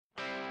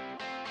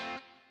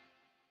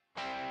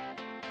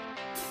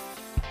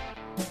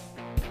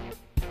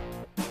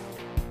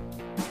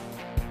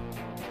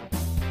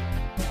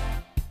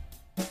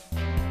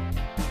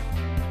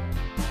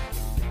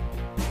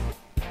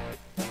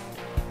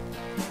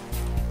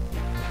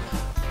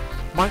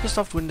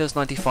Microsoft Windows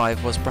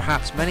 95 was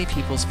perhaps many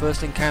people's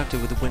first encounter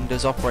with the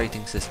Windows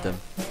operating system.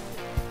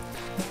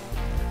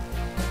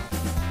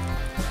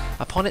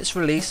 Upon its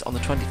release on the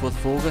 24th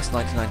of August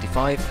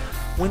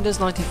 1995, Windows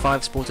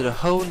 95 sported a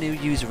whole new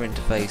user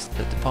interface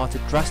that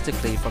departed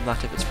drastically from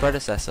that of its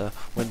predecessor,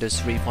 Windows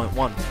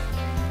 3.1.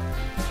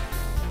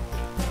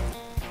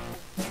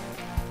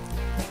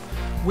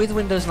 With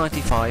Windows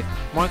 95,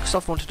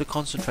 Microsoft wanted to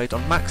concentrate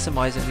on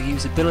maximising the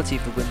usability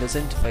of the Windows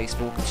interface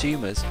for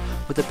consumers,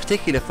 with a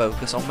particular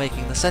focus on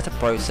making the setup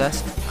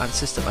process and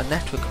system and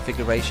network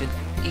configuration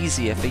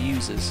easier for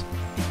users.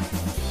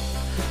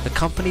 The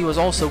company was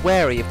also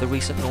wary of the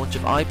recent launch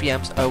of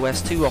IBM's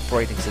OS/2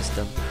 operating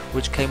system,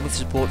 which came with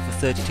support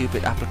for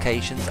 32-bit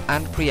applications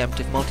and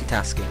preemptive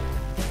multitasking.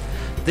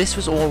 This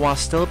was all while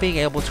still being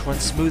able to run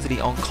smoothly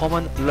on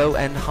common,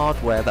 low-end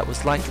hardware that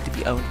was likely to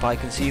be owned by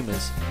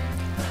consumers.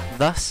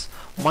 Thus,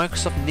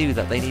 Microsoft knew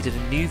that they needed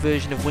a new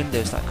version of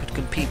Windows that could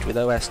compete with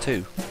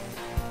OS/2.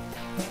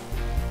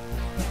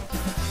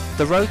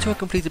 The road to a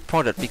completed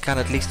product began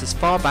at least as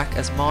far back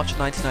as March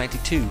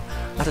 1992,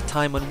 at a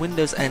time when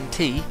Windows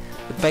NT,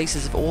 the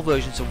basis of all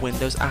versions of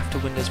Windows after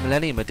Windows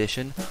Millennium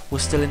Edition,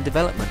 was still in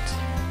development.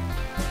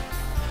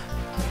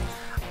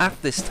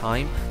 At this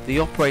time, the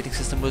operating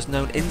system was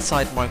known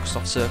inside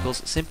Microsoft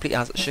circles simply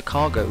as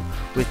Chicago,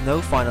 with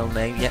no final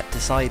name yet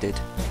decided.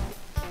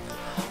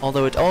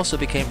 Although it also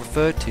became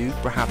referred to,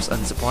 perhaps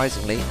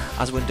unsurprisingly,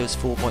 as Windows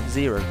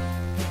 4.0.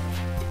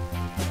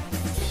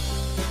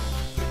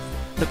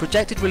 The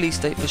projected release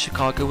date for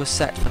Chicago was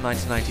set for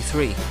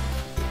 1993.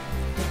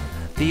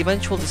 The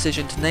eventual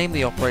decision to name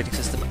the operating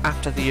system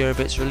after the year of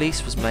its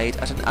release was made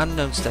at an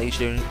unknown stage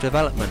during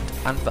development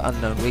and for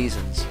unknown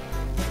reasons.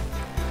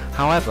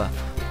 However,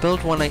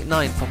 Build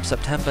 189 from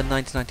September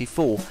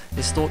 1994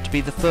 is thought to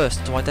be the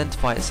first to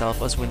identify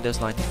itself as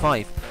Windows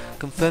 95,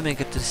 confirming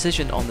a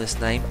decision on this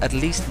name at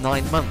least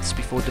 9 months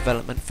before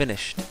development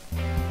finished.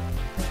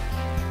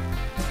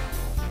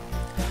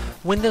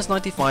 Windows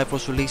 95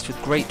 was released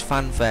with great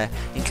fanfare,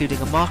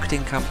 including a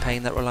marketing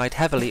campaign that relied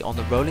heavily on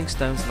the Rolling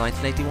Stones'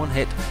 1981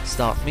 hit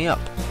Start Me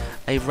Up,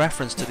 a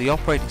reference to the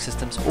operating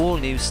system's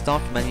all-new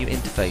Start menu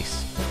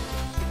interface.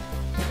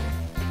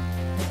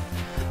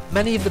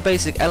 Many of the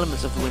basic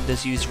elements of the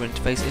Windows user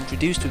interface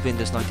introduced with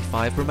Windows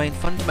 95 remain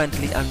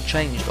fundamentally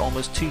unchanged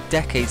almost 2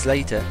 decades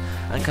later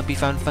and can be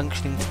found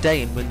functioning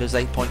today in Windows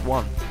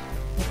 8.1.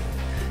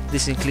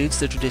 This includes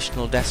the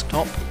traditional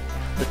desktop,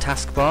 the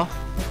taskbar,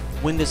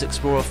 Windows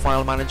Explorer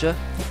File Manager,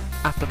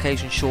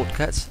 application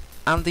shortcuts,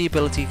 and the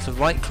ability to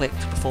right-click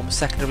to perform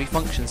secondary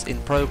functions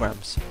in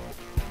programs.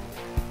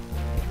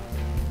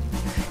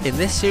 In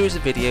this series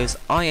of videos,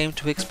 I aim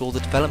to explore the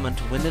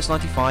development of Windows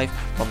 95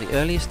 from the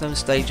earliest known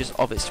stages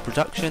of its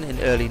production in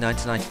early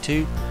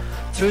 1992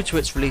 through to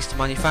its release to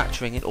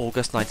manufacturing in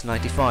August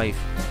 1995.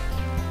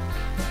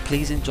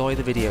 Please enjoy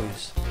the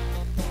videos.